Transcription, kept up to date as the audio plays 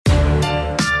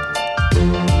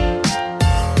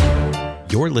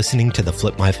You're listening to the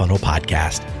Flip My Funnel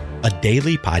podcast, a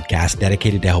daily podcast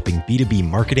dedicated to helping B2B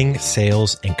marketing,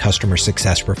 sales, and customer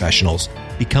success professionals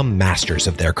become masters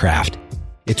of their craft.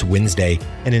 It's Wednesday,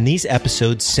 and in these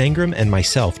episodes, Sangram and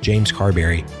myself, James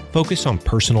Carberry, focus on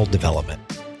personal development.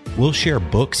 We'll share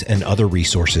books and other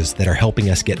resources that are helping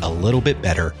us get a little bit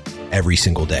better every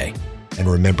single day. And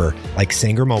remember, like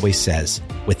Sangram always says,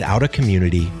 without a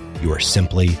community, you are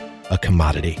simply a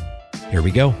commodity. Here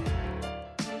we go.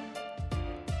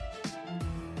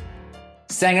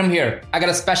 Sangram here. I got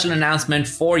a special announcement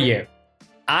for you.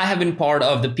 I have been part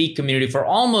of the Peak community for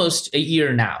almost a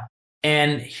year now.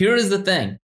 And here is the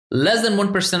thing. Less than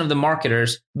 1% of the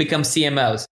marketers become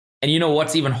CMOs. And you know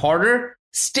what's even harder?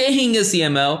 Staying a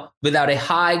CMO without a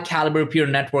high caliber peer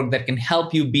network that can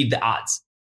help you beat the odds.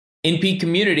 In Peak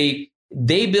community,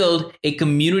 they build a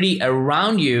community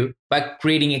around you by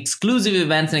creating exclusive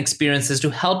events and experiences to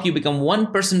help you become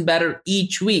 1% better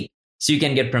each week, so you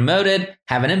can get promoted,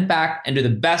 have an impact, and do the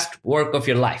best work of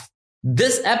your life.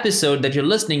 This episode that you're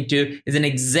listening to is an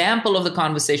example of the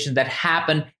conversations that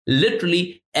happen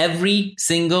literally every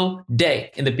single day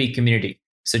in the Peak community.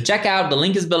 So check out, the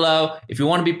link is below. If you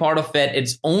want to be part of it,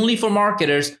 it's only for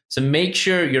marketers. So make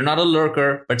sure you're not a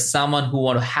lurker, but someone who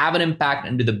want to have an impact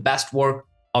and do the best work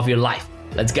of your life.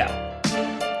 Let's go.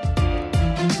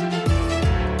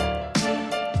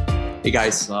 Hey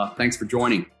guys, thanks for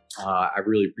joining. I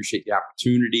really appreciate the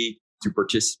opportunity to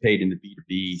participate in the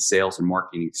B2B sales and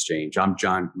marketing exchange. I'm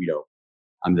John Guido.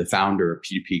 I'm the founder of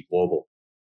P2P Global.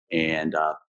 And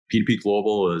P2P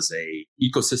Global is a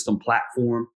ecosystem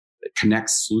platform that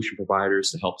connects solution providers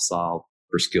to help solve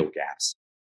for skill gaps.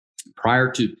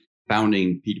 Prior to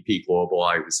founding P2P Global,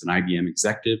 I was an IBM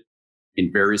executive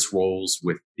in various roles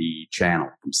with the channel,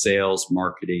 from sales,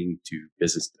 marketing to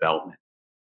business development.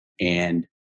 And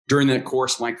during that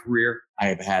course of my career, I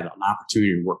have had an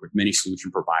opportunity to work with many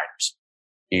solution providers.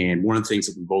 And one of the things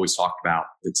that we've always talked about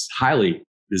that's highly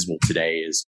visible today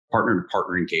is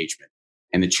partner-to-partner engagement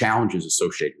and the challenges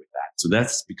associated with that. So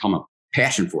that's become a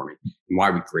passion for me and why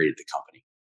we created the company.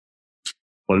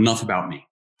 But enough about me.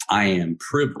 I am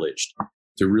privileged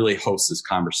to really host this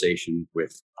conversation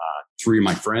with three of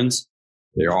my friends.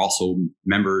 They are also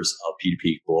members of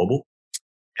P2P Global.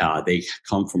 They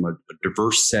come from a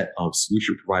diverse set of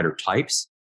solution provider types.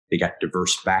 They got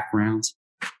diverse backgrounds,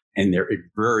 and they're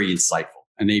very insightful.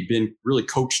 And they've been really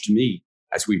coached to me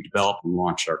as we've developed and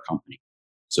launched our company.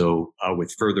 So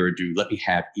with further ado, let me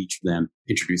have each of them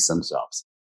introduce themselves.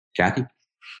 Kathy?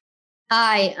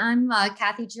 Hi, I'm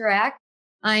Kathy Jurak.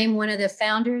 I'm one of the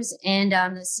founders and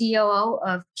I'm the COO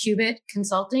of Qubit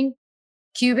Consulting.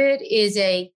 Qubit is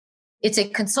it's a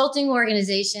consulting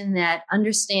organization that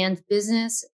understands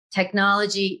business,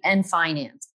 technology, and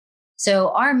finance. So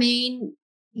our main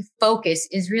focus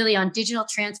is really on digital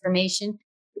transformation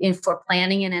for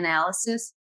planning and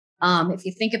analysis. If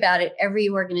you think about it, every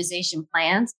organization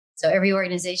plans. So every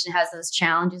organization has those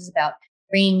challenges about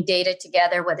bringing data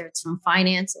together, whether it's from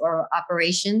finance or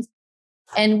operations.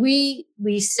 And we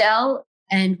sell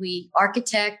and we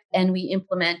architect and we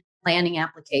implement planning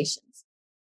applications.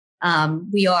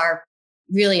 We are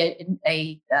really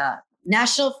a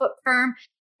national firm,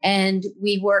 and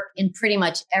we work in pretty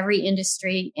much every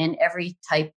industry and every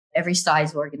type, every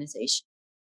size organization.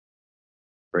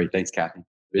 Great. Thanks, Kathy.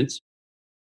 Vince?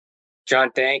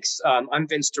 John, thanks. I'm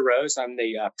Vince DeRose. I'm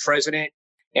the president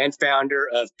and founder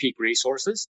of Peak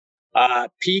Resources.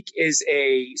 Peak is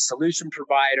a solution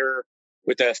provider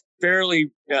with a fairly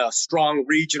strong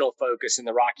regional focus in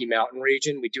the Rocky Mountain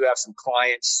region. We do have some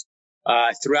clients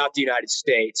throughout the United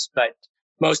States, but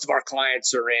most of our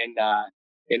clients are in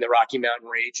the Rocky Mountain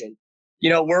region.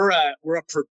 You know, we're a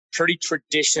pretty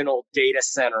traditional data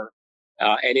center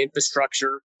and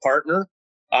infrastructure partner.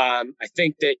 I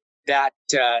think that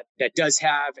does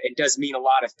have and does mean a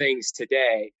lot of things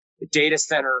today. The data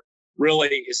center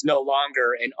really is no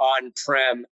longer an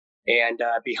on-prem and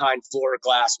behind floor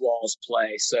glass walls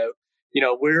play. So, you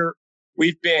know,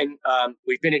 we've been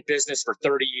in business for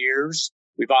 30 years.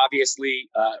 We've obviously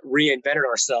reinvented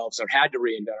ourselves, or had to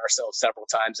reinvent ourselves several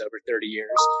times over 30 years.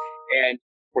 And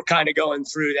we're kind of going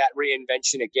through that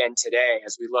reinvention again today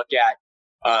as we look at,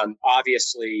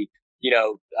 obviously,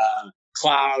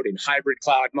 cloud and hybrid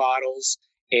cloud models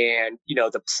and,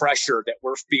 the pressure that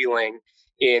we're feeling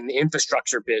in the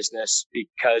infrastructure business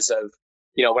because of,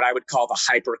 what I would call the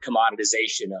hyper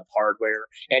commoditization of hardware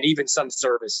and even some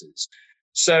services.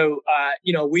 So,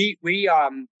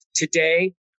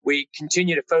 today we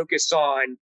continue to focus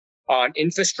on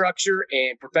infrastructure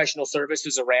and professional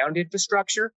services around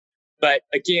infrastructure. But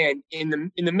again, in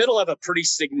the middle of a pretty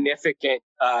significant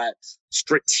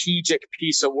strategic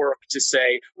piece of work to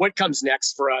say what comes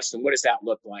next for us and what does that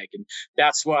look like, and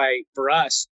that's why for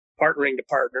us partnering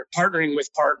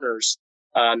with partners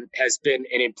has been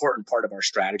an important part of our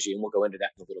strategy, and we'll go into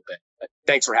that in a little bit. But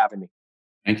thanks for having me.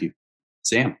 Thank you,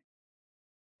 Sam.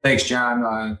 Thanks, John.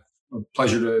 A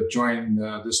pleasure to join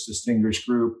this distinguished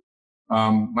group.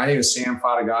 My name is Sam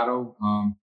Fatigato.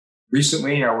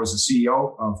 Recently, I was the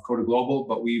CEO of Coda Global,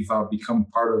 but we've become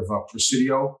part of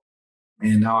Presidio,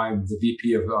 and now I'm the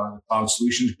VP of Cloud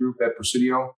Solutions Group at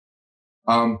Presidio.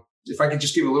 If I could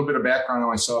just give a little bit of background on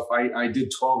myself, I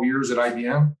did 12 years at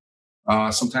IBM.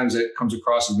 Sometimes it comes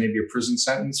across as maybe a prison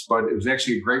sentence, but it was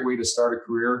actually a great way to start a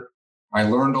career. I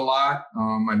learned a lot.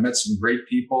 I met some great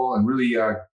people and really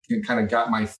kind of got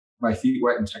my feet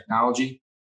wet in technology.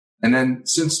 And then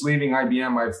since leaving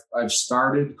IBM, I've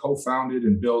started, co-founded,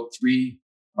 and built 3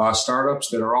 startups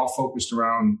that are all focused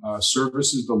around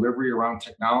services delivery around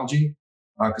technology.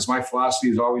 Because my philosophy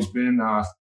has always been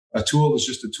a tool is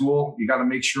just a tool. You got to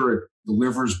make sure it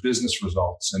delivers business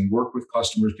results and work with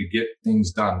customers to get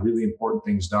things done, really important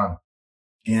things done.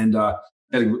 And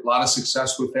had a lot of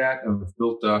success with that. I've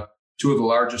built 2 of the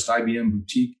largest IBM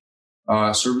boutique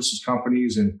services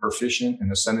companies in Perficient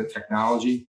and Ascendant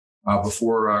Technology.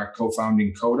 Before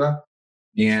co-founding Coda,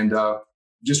 and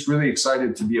just really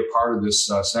excited to be a part of this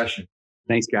session.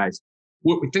 Thanks, guys.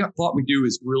 What we thought we'd do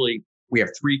is we have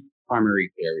 3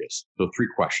 primary areas. So 3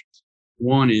 questions.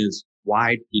 One is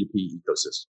wide P2P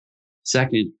ecosystem.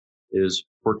 Second is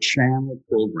for channel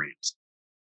programs,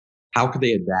 how could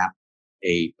they adapt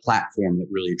a platform that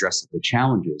really addresses the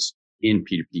challenges in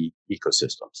P2P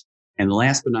ecosystems? And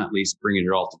last but not least, bringing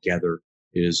it all together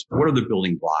is what are the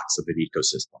building blocks of an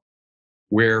ecosystem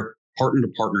where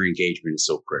partner-to-partner engagement is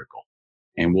so critical.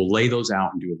 And we'll lay those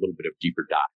out and do a little bit of deeper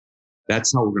dive.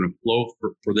 That's how we're going to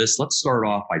flow for this. Let's start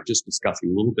off by just discussing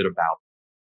a little bit about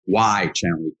why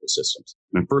channel ecosystems.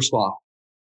 And first off,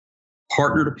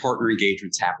 partner-to-partner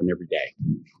engagements happen every day.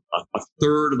 A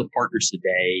third of the partners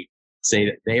today say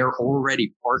that they are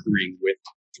already partnering with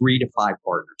 3 to 5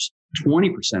 partners.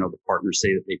 20% of the partners say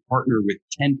that they partner with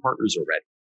 10 partners already.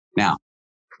 Now,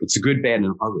 it's a good, bad,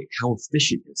 and ugly. How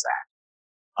efficient is that?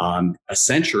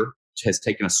 Accenture has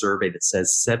taken a survey that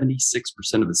says 76%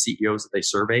 of the CEOs that they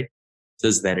surveyed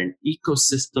says that an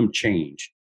ecosystem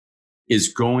change is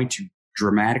going to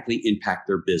dramatically impact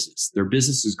their business. Their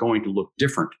business is going to look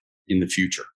different in the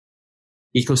future.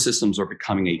 Ecosystems are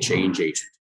becoming a change agent.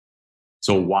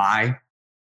 So why?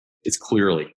 It's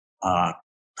clearly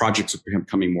projects are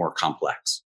becoming more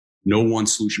complex. No one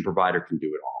solution provider can do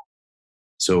it all.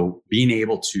 So being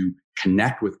able to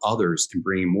connect with others can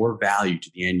bring more value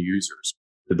to the end users,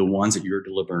 to the ones that you're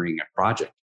delivering a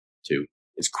project to,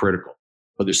 is critical.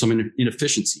 But there's some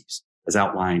inefficiencies as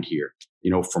outlined here,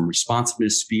 from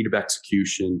responsiveness, speed of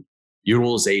execution,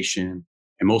 utilization,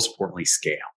 and most importantly,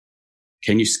 scale.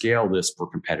 Can you scale this for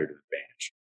competitive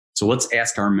advantage? So let's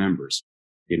ask our members,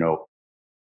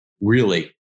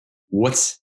 really,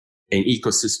 what's an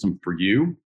ecosystem for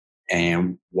you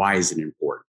and why is it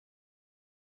important?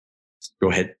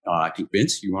 Go ahead. I think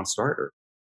Vince, you want to start? Or?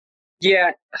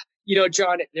 Yeah.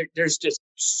 John, there's just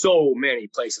so many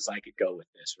places I could go with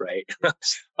this, right?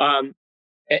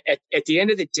 At the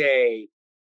end of the day,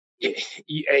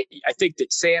 I think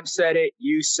that Sam said it,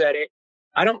 you said it.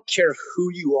 I don't care who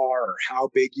you are or how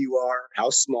big you are,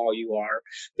 how small you are.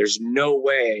 There's no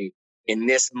way in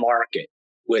this market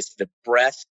with the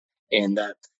breadth and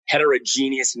the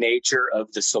heterogeneous nature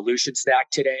of the solution stack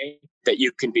today that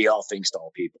you can be all things to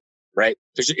all people. Right?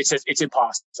 It's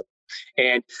impossible.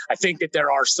 And I think that there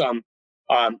are some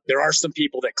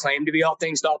people that claim to be all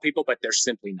things to all people, but they're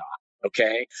simply not.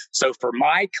 Okay. So for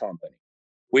my company,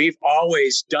 we've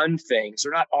always done things,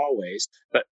 or not always,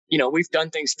 but we've done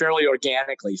things fairly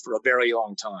organically for a very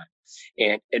long time.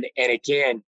 And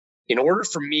again, in order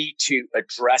for me to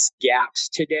address gaps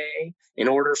today, in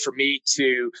order for me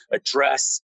to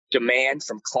address demand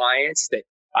from clients that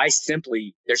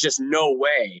there's just no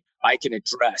way I can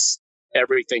address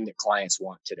everything that clients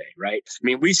want today, right? I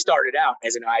mean, we started out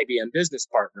as an IBM business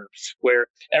partner where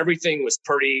everything was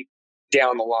pretty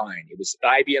down the line. It was an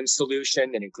IBM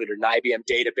solution that included an IBM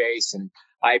database and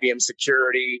IBM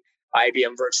security,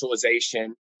 IBM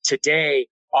virtualization. Today,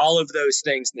 all of those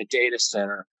things in the data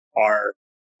center are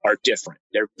different.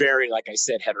 They're very, like I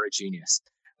said, heterogeneous.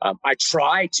 I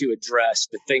try to address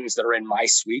the things that are in my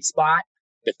sweet spot,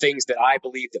 the things that I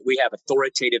believe that we have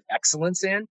authoritative excellence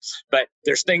in, but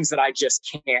there's things that I just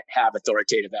can't have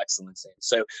authoritative excellence in.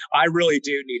 So I really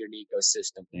do need an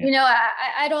ecosystem.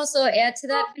 I'd also add to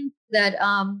that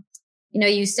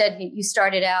you said you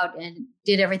started out and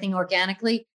did everything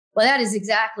organically. Well, that is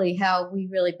exactly how we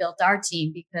really built our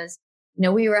team, because,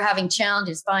 we were having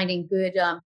challenges finding good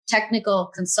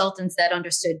technical consultants that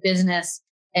understood business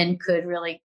and could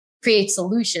really create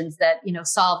solutions that,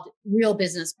 solved real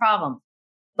business problems.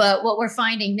 But what we're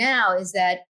finding now is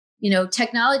that,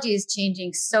 technology is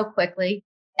changing so quickly,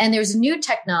 and there's new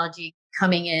technology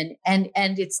coming in, and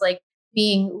it's like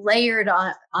being layered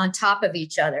on top of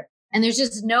each other. And there's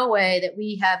just no way that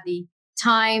we have the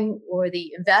time or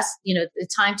the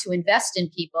time to invest in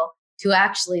people to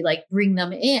actually like bring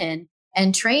them in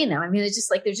and train them. I mean, it's just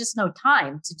like, there's just no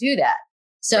time to do that.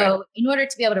 So right. In order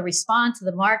to be able to respond to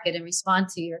the market and respond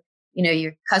to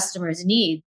your customers'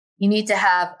 needs, you need to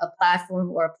have a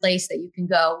platform or a place that you can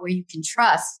go where you can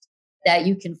trust that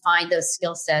you can find those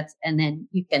skill sets, and then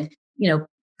you can,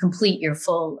 complete your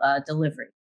full delivery.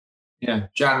 Yeah.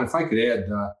 John, if I could add,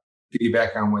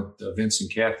 piggyback on what Vince and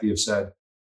Kathy have said,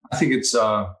 I think it's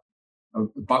a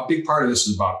big part of this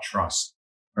is about trust,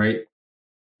 right?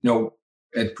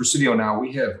 At Presidio now,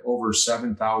 we have over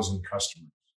 7,000 customers.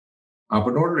 But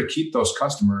in order to keep those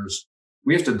customers,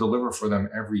 we have to deliver for them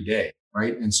every day,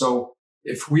 right? And so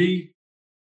if we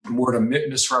were to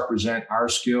misrepresent our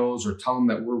skills or tell them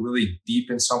that we're really deep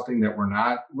in something that we're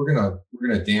not, we're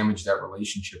gonna damage that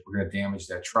relationship. We're gonna damage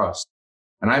that trust.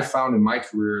 And I've found in my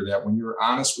career that when you're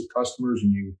honest with customers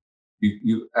and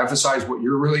you emphasize what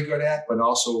you're really good at, but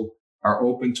also are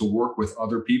open to work with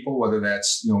other people, whether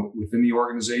that's, within the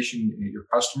organization, your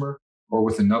customer, or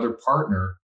with another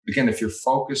partner. Again, if you're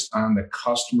focused on the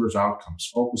customer's outcomes,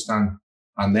 focused on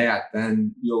that,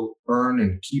 then you'll earn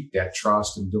and keep that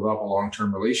trust and develop a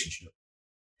long-term relationship.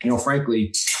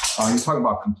 Frankly, you talk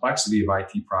about complexity of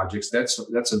IT projects. That's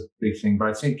a big thing. But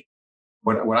I think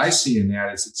what I see in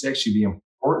that is it's actually the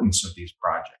importance of these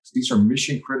projects. These are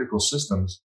mission critical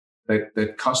systems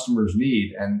that customers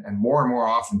need. And more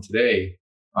often today,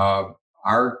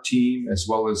 our team, as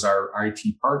well as our IT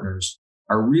partners,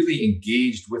 are really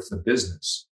engaged with the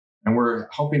business. And we're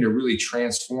helping to really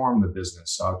transform the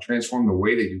business, transform the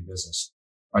way they do business,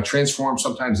 transform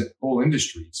sometimes whole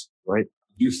industries, right?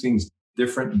 Do things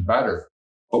different and better.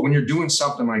 But when you're doing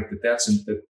something like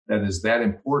that, that is that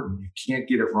important, you can't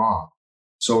get it wrong.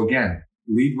 So again,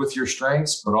 lead with your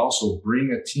strengths, but also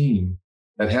bring a team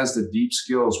that has the deep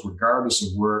skills, regardless of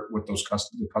what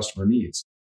the customer needs.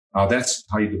 That's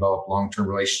how you develop long-term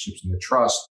relationships and the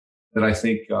trust that I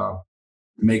think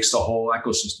makes the whole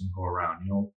ecosystem go around.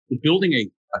 Building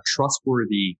a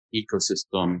trustworthy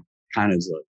ecosystem kind of is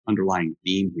an underlying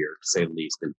theme here, to say the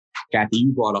least. And Kathy,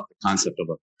 you brought up the concept of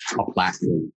a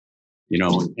platform,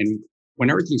 and when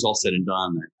everything's all said and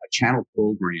done, a channel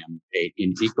program,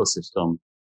 an ecosystem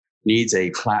needs a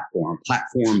platform that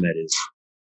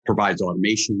provides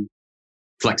automation,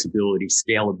 flexibility,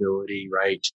 scalability,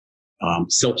 right?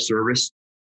 Self-service.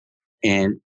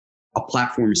 And a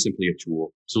platform is simply a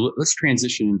tool. So let's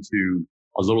transition into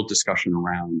a little discussion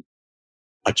around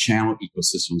a channel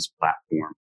ecosystems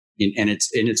platform. And it's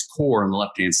in its core on the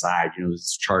left-hand side,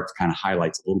 this chart kind of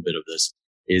highlights a little bit of this,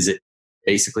 is it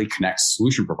basically connects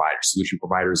solution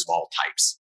providers of all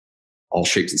types, all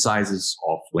shapes and sizes,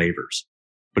 all flavors.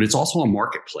 But it's also a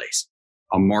marketplace,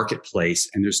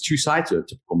 and there's two sides to a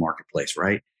typical marketplace,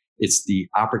 right? It's the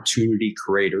opportunity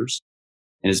creators.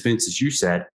 And as Vince, as you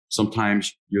said,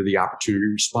 sometimes you're the opportunity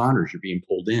responders. You're being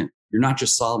pulled in. You're not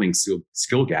just solving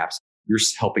skill gaps. You're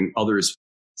helping others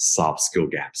solve skill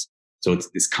gaps. So it's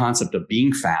this concept of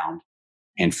being found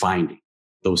and finding,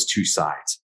 those two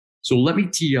sides. So let me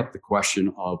tee up the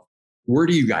question of, where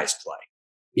do you guys play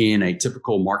in a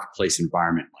typical marketplace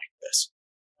environment like this?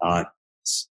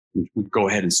 We'll go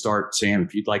ahead and start, Sam,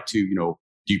 if you'd like to. Do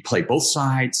you play both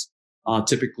sides?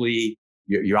 Typically,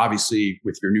 you obviously,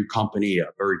 with your new company, a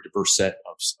very diverse set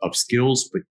of skills,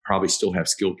 but probably still have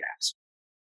skill gaps.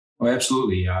 Oh,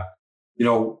 absolutely.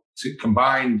 To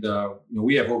combine,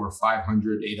 we have over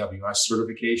 500 AWS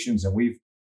certifications, and we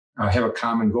have a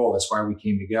common goal. That's why we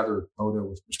came together, CODA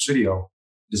with Presidio,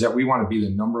 is that we want to be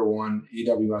the number one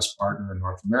AWS partner in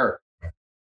North America.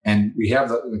 And we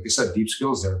have, like I said, deep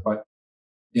skills there, but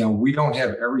we don't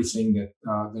have everything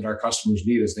that our customers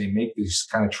need as they make these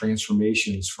kind of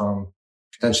transformations from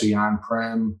potentially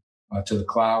on-prem to the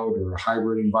cloud or a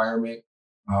hybrid environment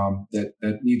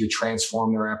that need to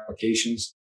transform their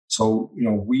applications. So,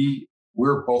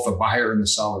 we're both a buyer and a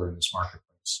seller in this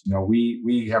marketplace.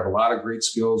 We have a lot of great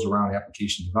skills around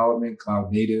application development,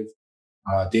 cloud native,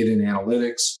 data and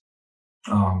analytics,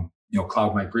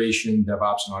 cloud migration,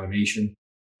 DevOps and automation.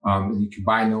 And you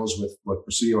combine those with what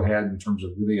Presidio had in terms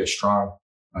of really a strong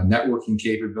networking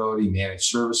capability, managed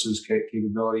services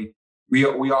capability. We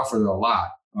offer a lot.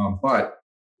 But,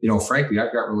 frankly,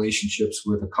 I've got relationships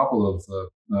with a couple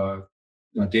of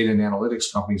data and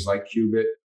analytics companies like Qubit,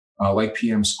 like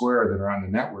PM Square that are on the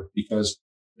network because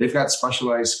they've got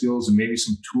specialized skills and maybe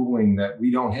some tooling that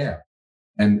we don't have.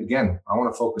 And again, I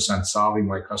want to focus on solving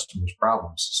my customers'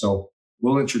 problems. So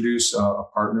we'll introduce a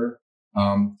partner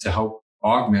to help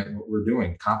augment what we're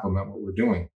doing, complement what we're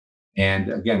doing.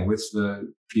 And again, with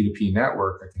the P2P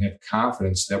network, I can have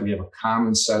confidence that we have a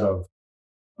common set of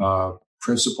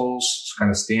principles, kind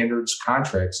of standards,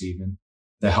 contracts even,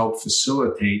 to help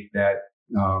facilitate that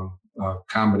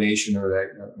combination or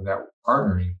that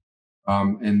partnering.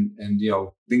 And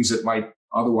things that might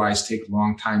otherwise take a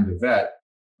long time to vet,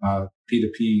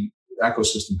 P2P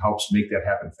ecosystem helps make that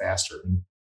happen faster. And,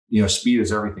 speed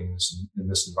is everything in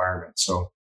this environment.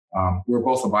 So we're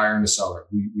both a buyer and a seller.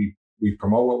 We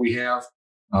promote what we have,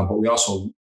 but we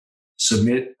also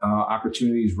submit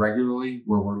opportunities regularly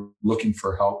where we're looking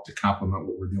for help to complement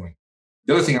what we're doing.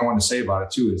 The other thing I want to say about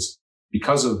it too is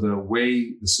because of the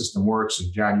way the system works,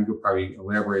 and John, you could probably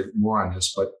elaborate more on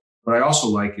this, but what I also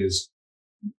like is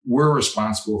we're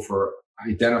responsible for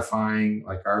identifying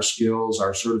like our skills,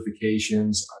 our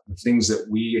certifications, the things that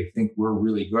we think we're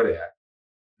really good at.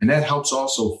 And that helps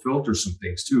also filter some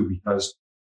things too, because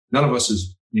none of us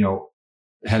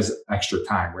has extra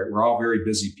time, right? We're all very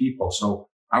busy people. So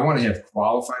I want to have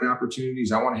qualified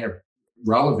opportunities. I want to have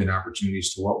relevant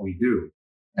opportunities to what we do.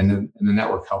 And the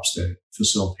network helps to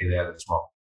facilitate that as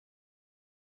well.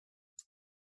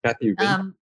 Kathy,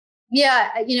 yeah,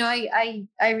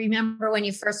 I remember when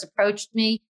you first approached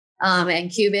me and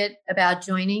Qubit about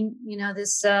joining,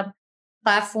 this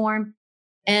platform.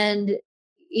 And,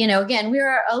 again,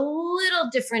 we're a little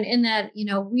different in that,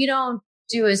 we don't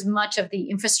do as much of the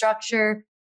infrastructure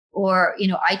or,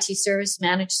 IT service,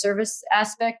 managed service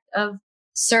aspect of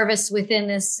service within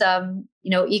this,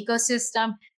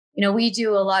 ecosystem. We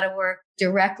do a lot of work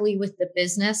directly with the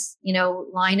business,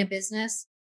 line of business.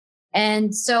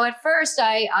 And so at first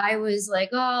I was like,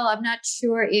 I'm not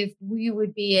sure if we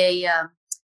would be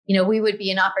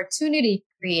an opportunity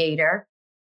creator,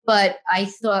 but I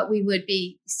thought we would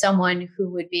be someone who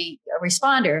would be a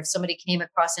responder if somebody came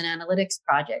across an analytics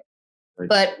project. Right.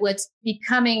 But what's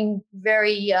becoming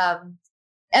very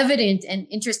evident and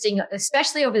interesting,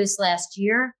 especially over this last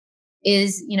year,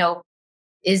 is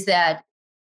that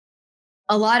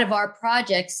a lot of our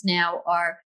projects now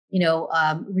are,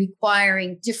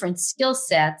 requiring different skill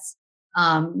sets,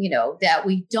 that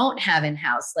we don't have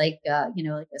in-house, like a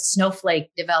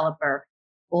Snowflake developer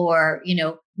or,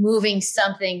 moving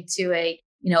something to a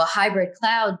hybrid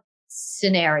cloud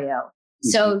scenario. Mm-hmm.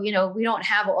 So, we don't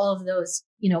have all of those,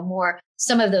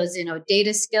 some of those,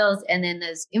 data skills and then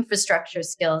those infrastructure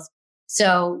skills.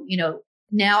 So,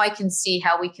 now I can see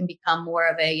how we can become more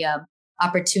of a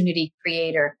opportunity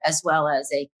creator as well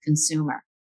as a consumer.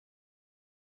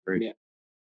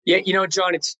 Yeah.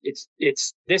 John, it's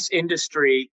this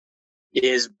industry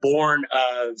is born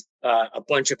of a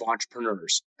bunch of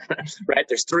entrepreneurs, right?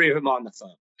 There's 3 of them on the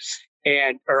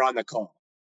phone or on the call.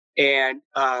 And,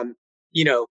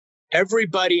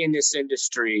 everybody in this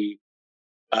industry,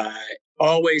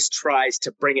 always tries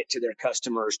to bring it to their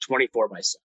customers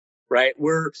 24/7, right?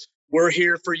 We're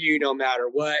here for you no matter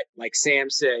what. Like Sam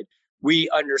said, we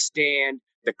understand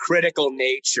the critical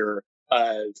nature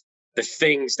of the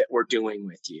things that we're doing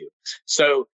with you.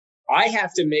 So I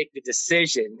have to make the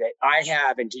decision that I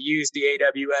have, and to use the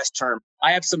AWS term,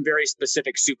 I have some very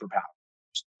specific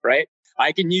superpowers, right?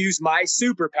 I can use my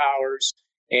superpowers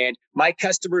and my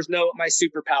customers know what my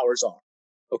superpowers are.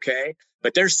 Okay.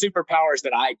 But there's superpowers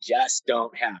that I just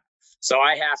don't have. So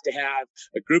I have to have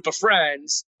a group of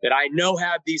friends that I know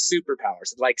have these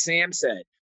superpowers. Like Sam said,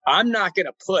 I'm not going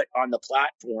to put on the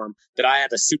platform that I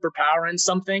have a superpower in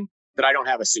something that I don't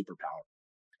have a superpower,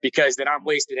 because then I'm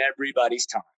wasting everybody's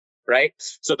time, right?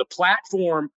 So the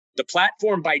platform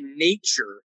by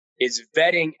nature is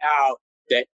vetting out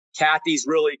that Kathy's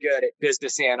really good at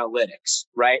business analytics,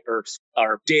 right? Or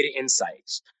data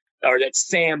insights, or that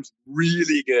Sam's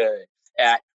really good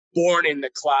at born in the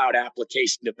cloud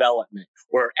application development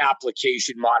or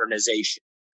application modernization,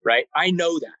 right? I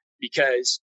know that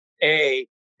because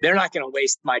they're not going to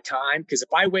waste my time, because if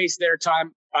I waste their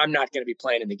time, I'm not going to be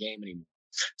playing in the game anymore.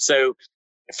 So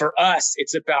for us,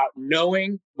 it's about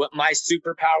knowing what my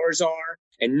superpowers are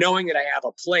and knowing that I have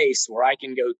a place where I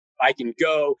can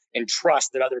go and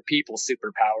trust that other people's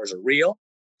superpowers are real,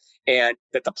 and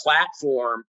that the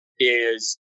platform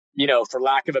is, for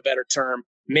lack of a better term,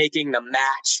 making the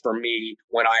match for me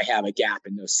when I have a gap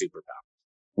in those superpowers.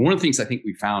 One of the things I think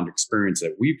we found experience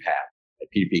that we've had at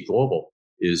P2P Global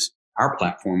is our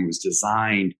platform was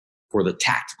designed for the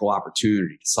tactical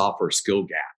opportunity to solve for a skill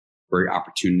gap, very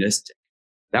opportunistic.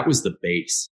 That was the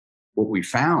base. What we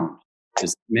found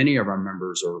is many of our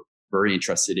members are very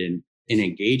interested in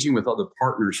engaging with other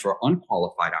partners for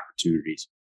unqualified opportunities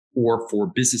or for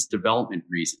business development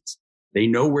reasons. They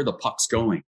know where the puck's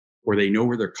going, or they know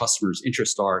where their customers'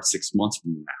 interests are 6 months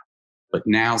from now. But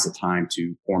now's the time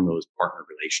to form those partner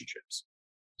relationships.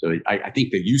 So I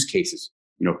think the use cases,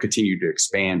 continue to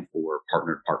expand for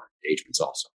partner-to-partner engagements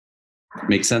also.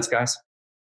 Make sense, guys?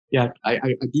 Yeah, I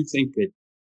do think that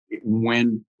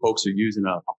when folks are using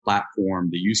a platform,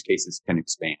 the use cases can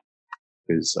expand.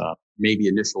 Because maybe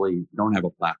initially you don't have a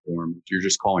platform, you're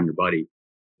just calling your buddy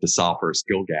to solve for a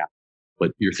skill gap,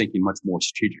 but you're thinking much more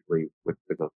strategically with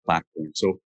a platform.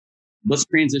 So let's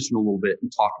transition a little bit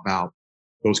and talk about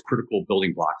those critical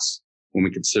building blocks when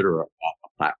we consider a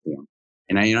platform.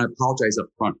 And I apologize up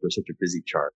front for such a busy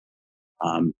chart.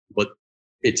 But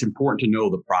it's important to know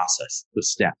the process, the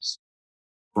steps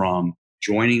from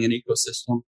joining an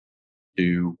ecosystem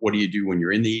to what do you do when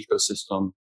you're in the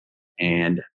ecosystem,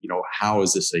 and how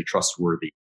is this a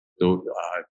trustworthy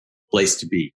place to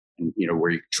be, and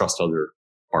where you can trust other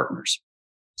partners.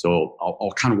 So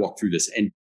I'll kind of walk through this,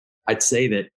 and I'd say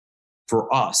that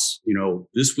for us,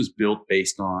 this was built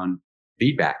based on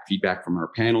feedback from our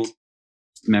panel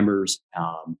members.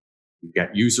 We've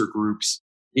got user groups.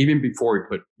 Even before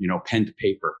we put, pen to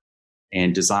paper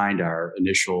and designed our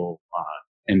initial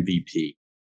MVP,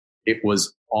 it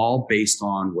was all based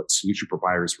on what solution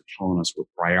providers were telling us were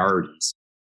priorities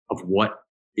of what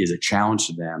is a challenge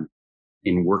to them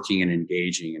in working and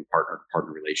engaging in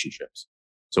partner-to-partner relationships.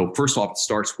 So first off, it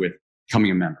starts with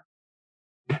becoming a member.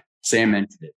 Sam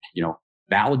mentioned it,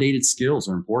 validated skills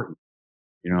are important.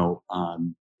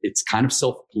 It's kind of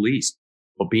self-policed,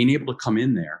 but being able to come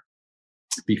in there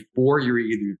before you're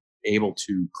either able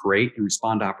to create and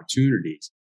respond to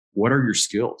opportunities, what are your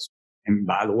skills? And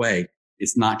by the way,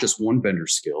 it's not just one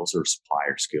vendor's skills or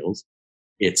supplier skills.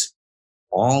 It's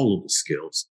all of the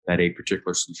skills that a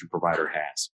particular solution provider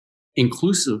has,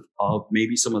 inclusive of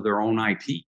maybe some of their own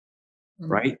IP,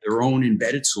 right? Their own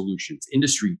embedded solutions,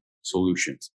 industry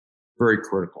solutions, very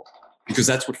critical because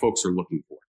that's what folks are looking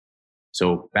for.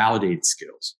 So validated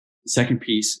skills. The second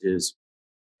piece is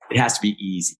it has to be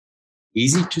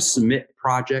easy to submit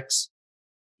projects,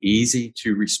 easy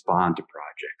to respond to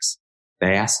projects,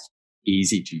 fast,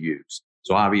 easy to use.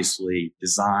 So obviously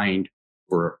designed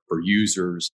for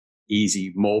users,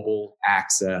 easy mobile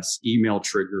access, email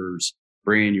triggers,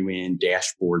 bringing you in,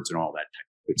 dashboards, and all that type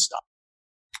of good stuff.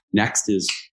 Next is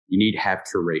you need to have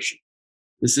curation.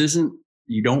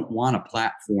 You don't want a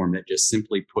platform that just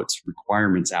simply puts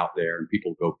requirements out there and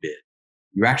people go bid.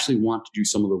 You actually want to do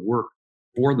some of the work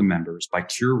for the members by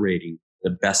curating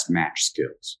the best match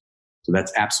skills. So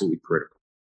that's absolutely critical.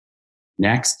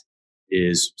 Next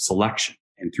is selection.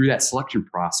 And through that selection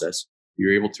process,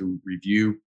 you're able to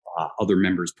review other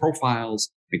members' profiles,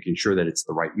 making sure that it's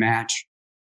the right match,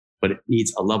 but it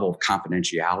needs a level of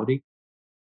confidentiality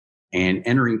and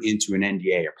entering into an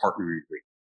NDA, a partnering agreement,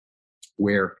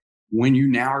 where when you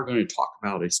now are going to talk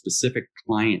about a specific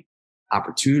client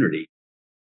opportunity,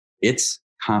 it's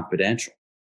confidential.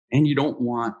 And you don't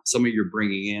want somebody you're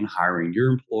bringing in hiring your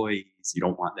employees. You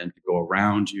don't want them to go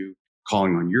around you,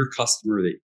 calling on your customer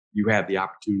that you have the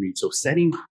opportunity. So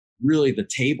setting really the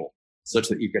table such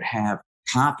that you could have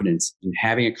confidence in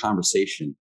having a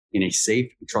conversation in a safe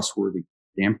and trustworthy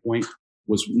standpoint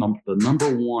was the number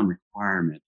one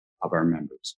requirement of our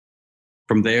members.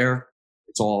 From there,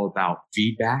 it's all about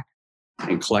feedback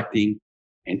and collecting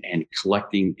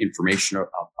information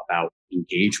about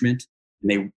engagement.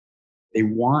 And they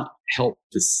want help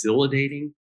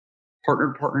facilitating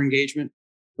partner-to-partner engagement,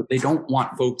 but they don't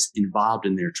want folks involved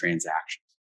in their transactions.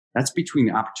 That's between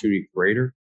the opportunity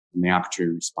creator and the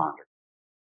opportunity responder.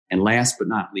 And last but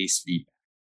not least, feedback.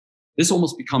 This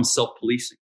almost becomes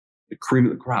self-policing. The cream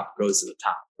of the crop goes to the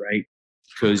top, right?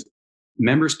 Because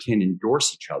members can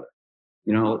endorse each other.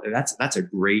 That's a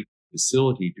great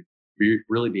facility to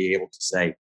really be able to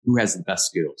say who has the best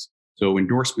skills. So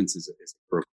endorsements is a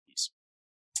critical piece.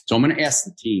 So I'm going to ask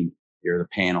the team here, the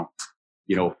panel,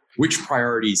 which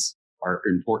priorities are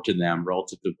important to them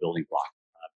relative to the building block.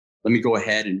 Let me go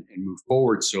ahead and move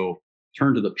forward. So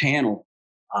turn to the panel.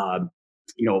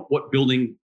 What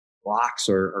building blocks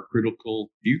are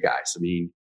critical to you guys? I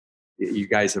mean, you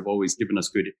guys have always given us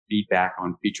good feedback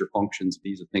on feature functions.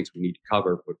 These are things we need to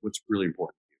cover, but what's really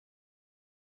important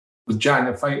to you? Well, John,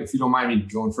 if you don't mind me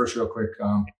going first real quick,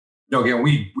 again,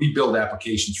 we build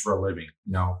applications for a living.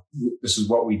 This is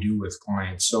what we do with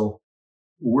clients. So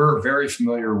we're very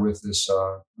familiar with this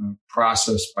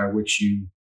process by which you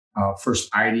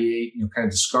first ideate, kind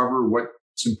of discover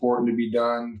what's important to be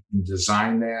done and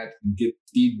design that and get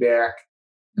feedback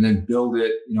and then build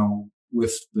it,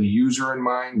 with the user in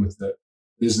mind, with the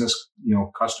business,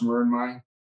 customer in mind.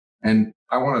 And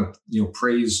I want to,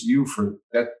 praise you for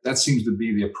that. That seems to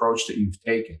be the approach that you've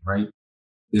taken, right?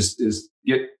 Is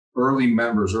get early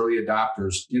members, early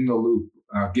adopters in the loop,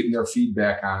 getting their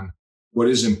feedback on what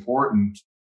is important.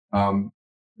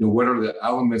 What are the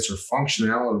elements or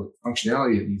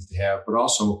functionality it needs to have, but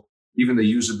also even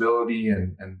the usability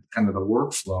and kind of the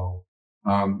workflow.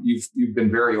 You've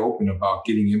been very open about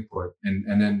getting input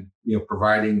and then,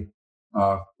 providing,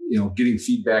 getting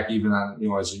feedback even on,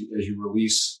 as you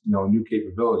release, new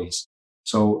capabilities.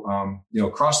 So,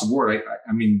 across the board,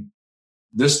 I mean,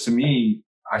 this to me,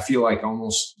 I feel like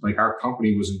almost like our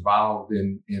company was involved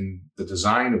in the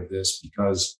design of this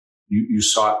because you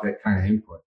sought that kind of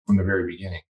input from the very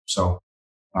beginning. So,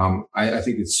 I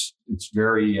think it's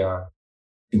very,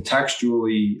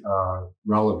 contextually,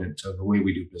 relevant to the way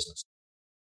we do business.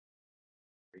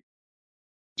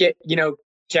 Yeah,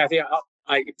 Kathy,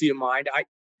 if you don't mind,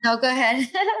 No, go ahead.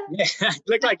 yeah,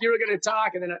 looked like you were going to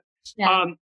talk, and then,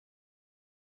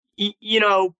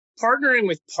 Yeah. Partnering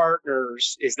with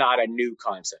partners is not a new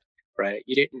concept, right?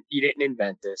 You didn't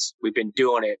invent this. We've been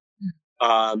doing it.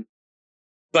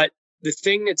 But the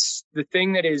thing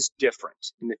that is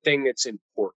different and the thing that's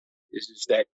important is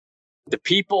that the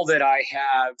people that I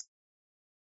have,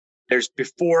 there's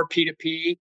before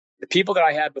P2P, the people that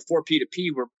I had before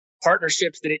P2P were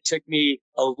partnerships that it took me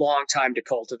a long time to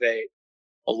cultivate,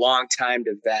 a long time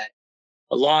to vet,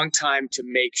 a long time to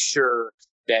make sure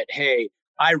that, hey,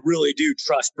 I really do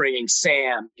trust bringing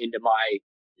Sam into my,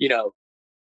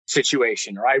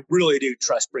 situation, or I really do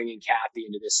trust bringing Kathy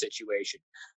into this situation.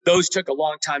 Those took a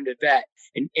long time to vet.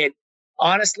 And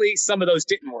honestly, some of those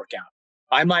didn't work out.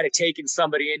 I might have taken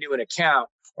somebody into an account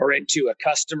or into a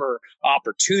customer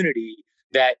opportunity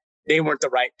that they weren't the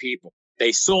right people.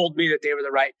 They sold me that they were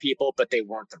the right people, but they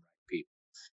weren't the right people.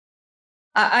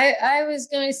 I was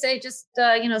going to say just,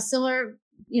 similar,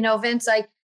 Vince,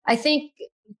 I think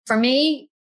for me,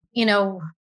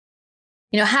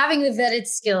 having the vetted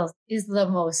skills is the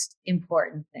most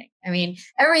important thing. I mean,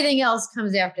 everything else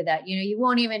comes after that. You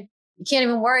can't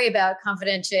even worry about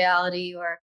confidentiality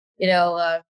or,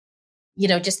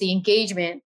 just the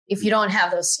engagement if you don't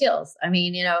have those skills. I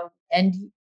mean,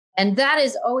 and that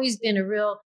has always been a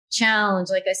real challenge.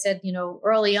 Like I said,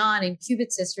 early on in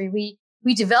Qubit's history,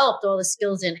 we developed all the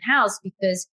skills in-house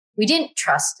because we didn't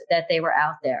trust that they were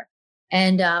out there.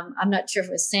 And I'm not sure if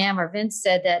it was Sam or Vince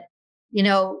said that,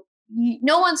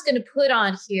 no one's going to put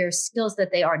on here skills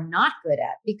that they are not good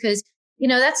at because,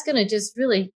 that's going to just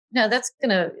really, that's going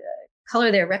to color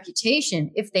their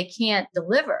reputation if they can't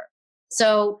deliver.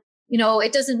 So,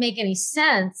 it doesn't make any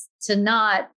sense to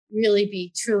not really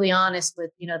be truly honest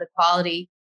with, the quality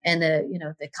and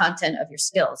the content of your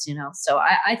skills, So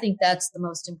I think that's the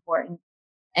most important.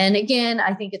 And again,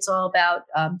 I think it's all about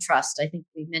trust. I think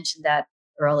we mentioned that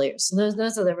earlier. So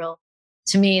those are the real,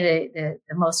 to me, the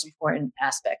most important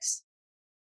aspects.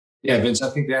 Yeah, Vince, I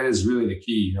think that is really the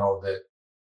key, that,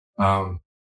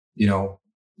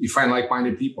 you find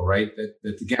like-minded people, right?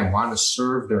 That again, want to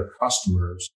serve their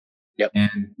customers. Yep.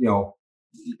 And,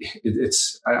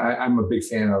 I'm a big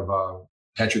fan of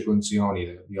Patrick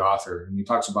Lencioni, the author, and he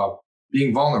talks about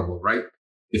being vulnerable, right?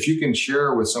 If you can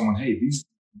share with someone, hey,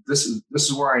 this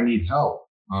is where I need help.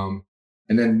 And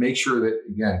then make sure that,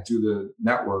 again, through the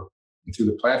network and through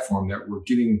the platform that we're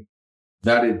getting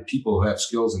vetted people who have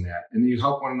skills in that. And you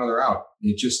help one another out.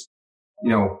 It just,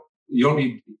 you don't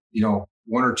need,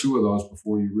 one or two of those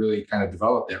before you really kind of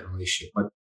develop that relationship. But,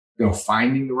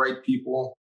 finding the right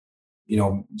people,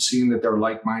 seeing that they're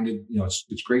like-minded,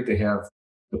 it's great to have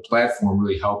the platform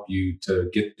really help you to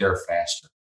get there faster.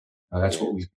 That's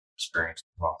what we've experienced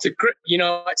as well. It's a great,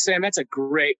 Sam, that's a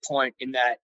great point in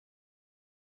that.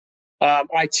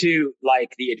 I too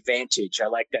like The Advantage. I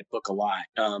like that book a lot.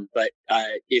 But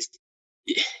if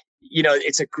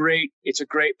it's a great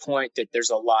point that there's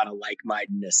a lot of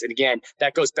like-mindedness. And again,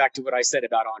 that goes back to what I said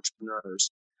about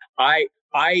entrepreneurs.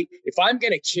 If I'm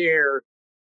going to care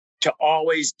to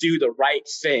always do the right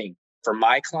thing for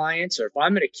my clients, or if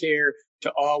I'm going to care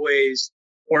to always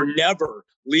or never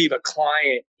leave a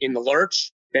client in the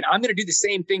lurch, then I'm going to do the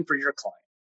same thing for your client.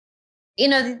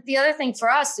 The other thing for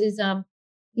us is,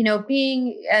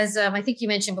 being as I think you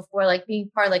mentioned before, like being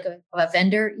part of like a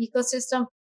vendor ecosystem,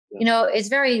 it's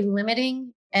very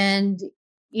limiting. And,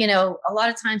 a lot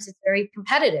of times it's very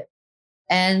competitive.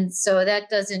 And so that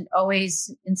doesn't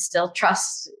always instill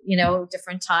trust,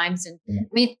 different times. And I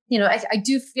mean, I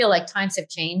do feel like times have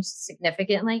changed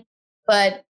significantly,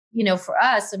 but for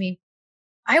us, I mean,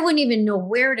 I wouldn't even know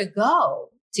where to go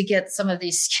to get some of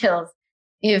these skills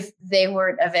if they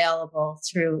weren't available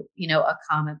through, a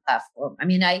common platform. I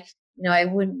mean, I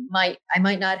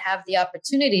might not have the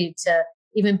opportunity to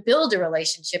even build a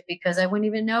relationship because I wouldn't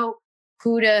even know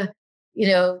who to,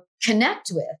 connect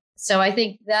with. So I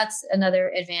think that's another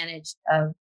advantage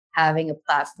of having a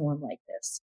platform like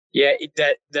this. Yeah,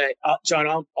 John,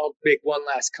 I'll make one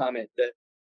last comment.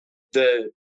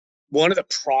 One of the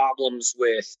problems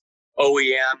with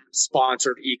OEM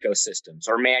sponsored ecosystems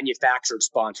or manufactured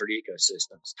sponsored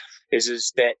ecosystems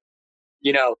is that,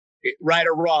 right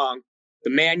or wrong, the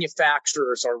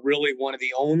manufacturers are really one of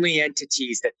the only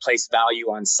entities that place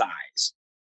value on size,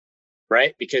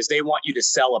 right? Because they want you to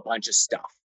sell a bunch of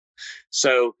stuff.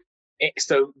 So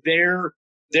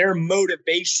their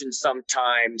motivation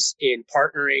sometimes in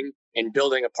partnering and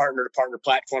building a partner-to-partner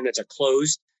platform that's a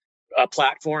closed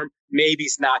platform maybe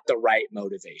is not the right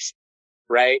motivation,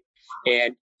 right?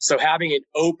 And so having an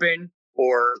open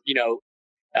or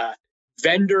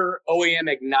vendor OEM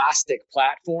agnostic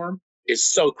platform is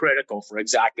so critical for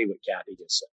exactly what Kathy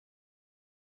just said.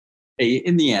 Hey,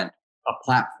 in the end, a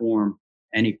platform,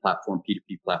 any platform,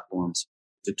 P2P platforms,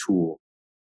 it's a tool.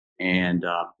 And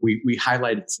we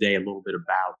highlighted today a little bit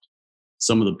about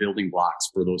some of the building blocks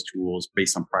for those tools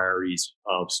based on priorities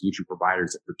of solution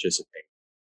providers that participate.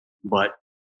 But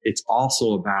it's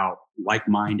also about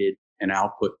like-minded and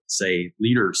output, say,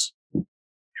 leaders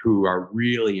who are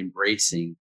really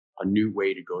embracing a new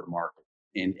way to go to market.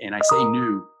 And I say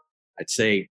new, I'd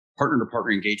say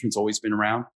partner-to-partner engagement's always been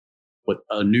around, but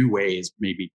a new way is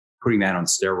maybe putting that on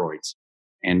steroids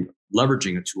and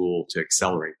leveraging a tool to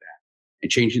accelerate that and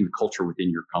changing the culture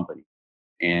within your company.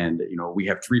 And, we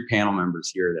have 3 panel members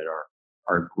here that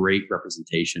are a great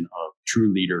representation of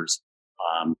true leaders,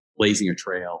 blazing a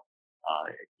trail,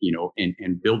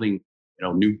 and building,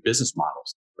 new business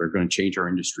models that are going to change our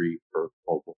industry for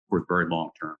very long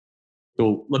term.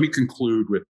 So let me conclude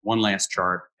with one last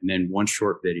chart and then one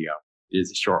short video. It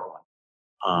is a short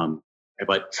one.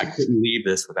 But I couldn't leave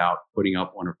this without putting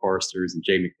up one of Forrester's and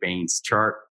Jay McBain's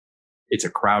chart. It's a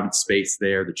crowded space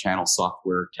there, the channel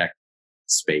software tech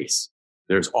space.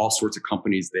 There's all sorts of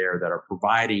companies there that are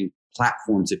providing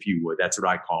platforms, if you would, that's what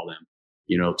I call them,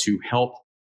 to help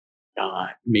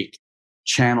make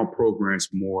channel programs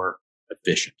more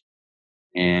efficient.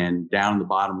 And down in the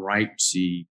bottom right, you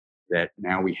see that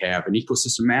now we have an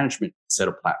ecosystem management set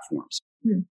of platforms.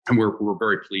 And we're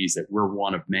very pleased that we're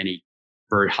one of many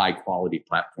very high quality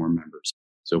platform members.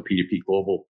 So P2P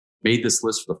Global made this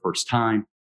list for the first time.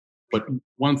 But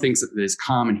one of the things that is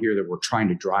common here that we're trying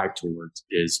to drive towards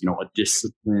is, a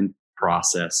disciplined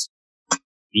process,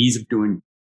 ease of doing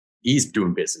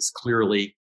business,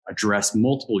 clearly address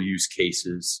multiple use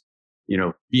cases,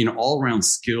 being all around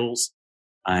skills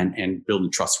and building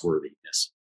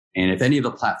trustworthiness. And if any of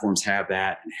the platforms have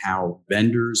that and how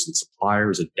vendors and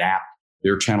suppliers adapt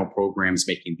their channel programs,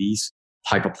 making these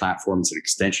type of platforms an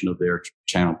extension of their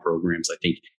channel programs, I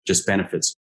think just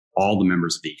benefits all the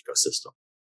members of the ecosystem.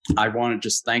 I want to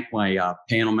just thank my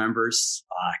panel members,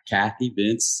 Kathy,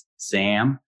 Vince,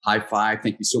 Sam. High five.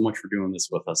 Thank you so much for doing this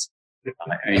with us.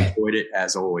 I enjoyed it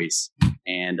as always.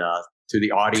 And to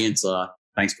the audience,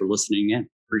 thanks for listening in.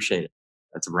 Appreciate it.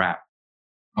 That's a wrap.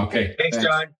 Okay. Thanks,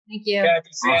 John. Thank you. Kathy,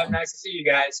 Sam, Awesome. nice to see you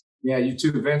guys. Yeah, you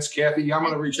too, Vince, Kathy. I'm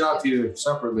going to reach out to you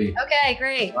separately. Okay,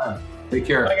 great. All right. Take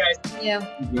care. Bye, guys. Thank you.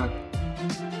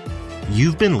 Yeah.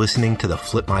 You've been listening to the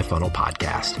Flip My Funnel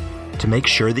podcast. To make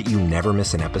sure that you never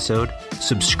miss an episode,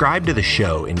 subscribe to the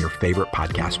show in your favorite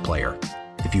podcast player.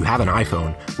 If you have an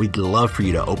iPhone, we'd love for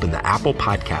you to open the Apple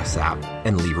Podcasts app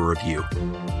and leave a review.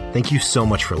 Thank you so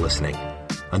much for listening.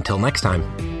 Until next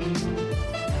time.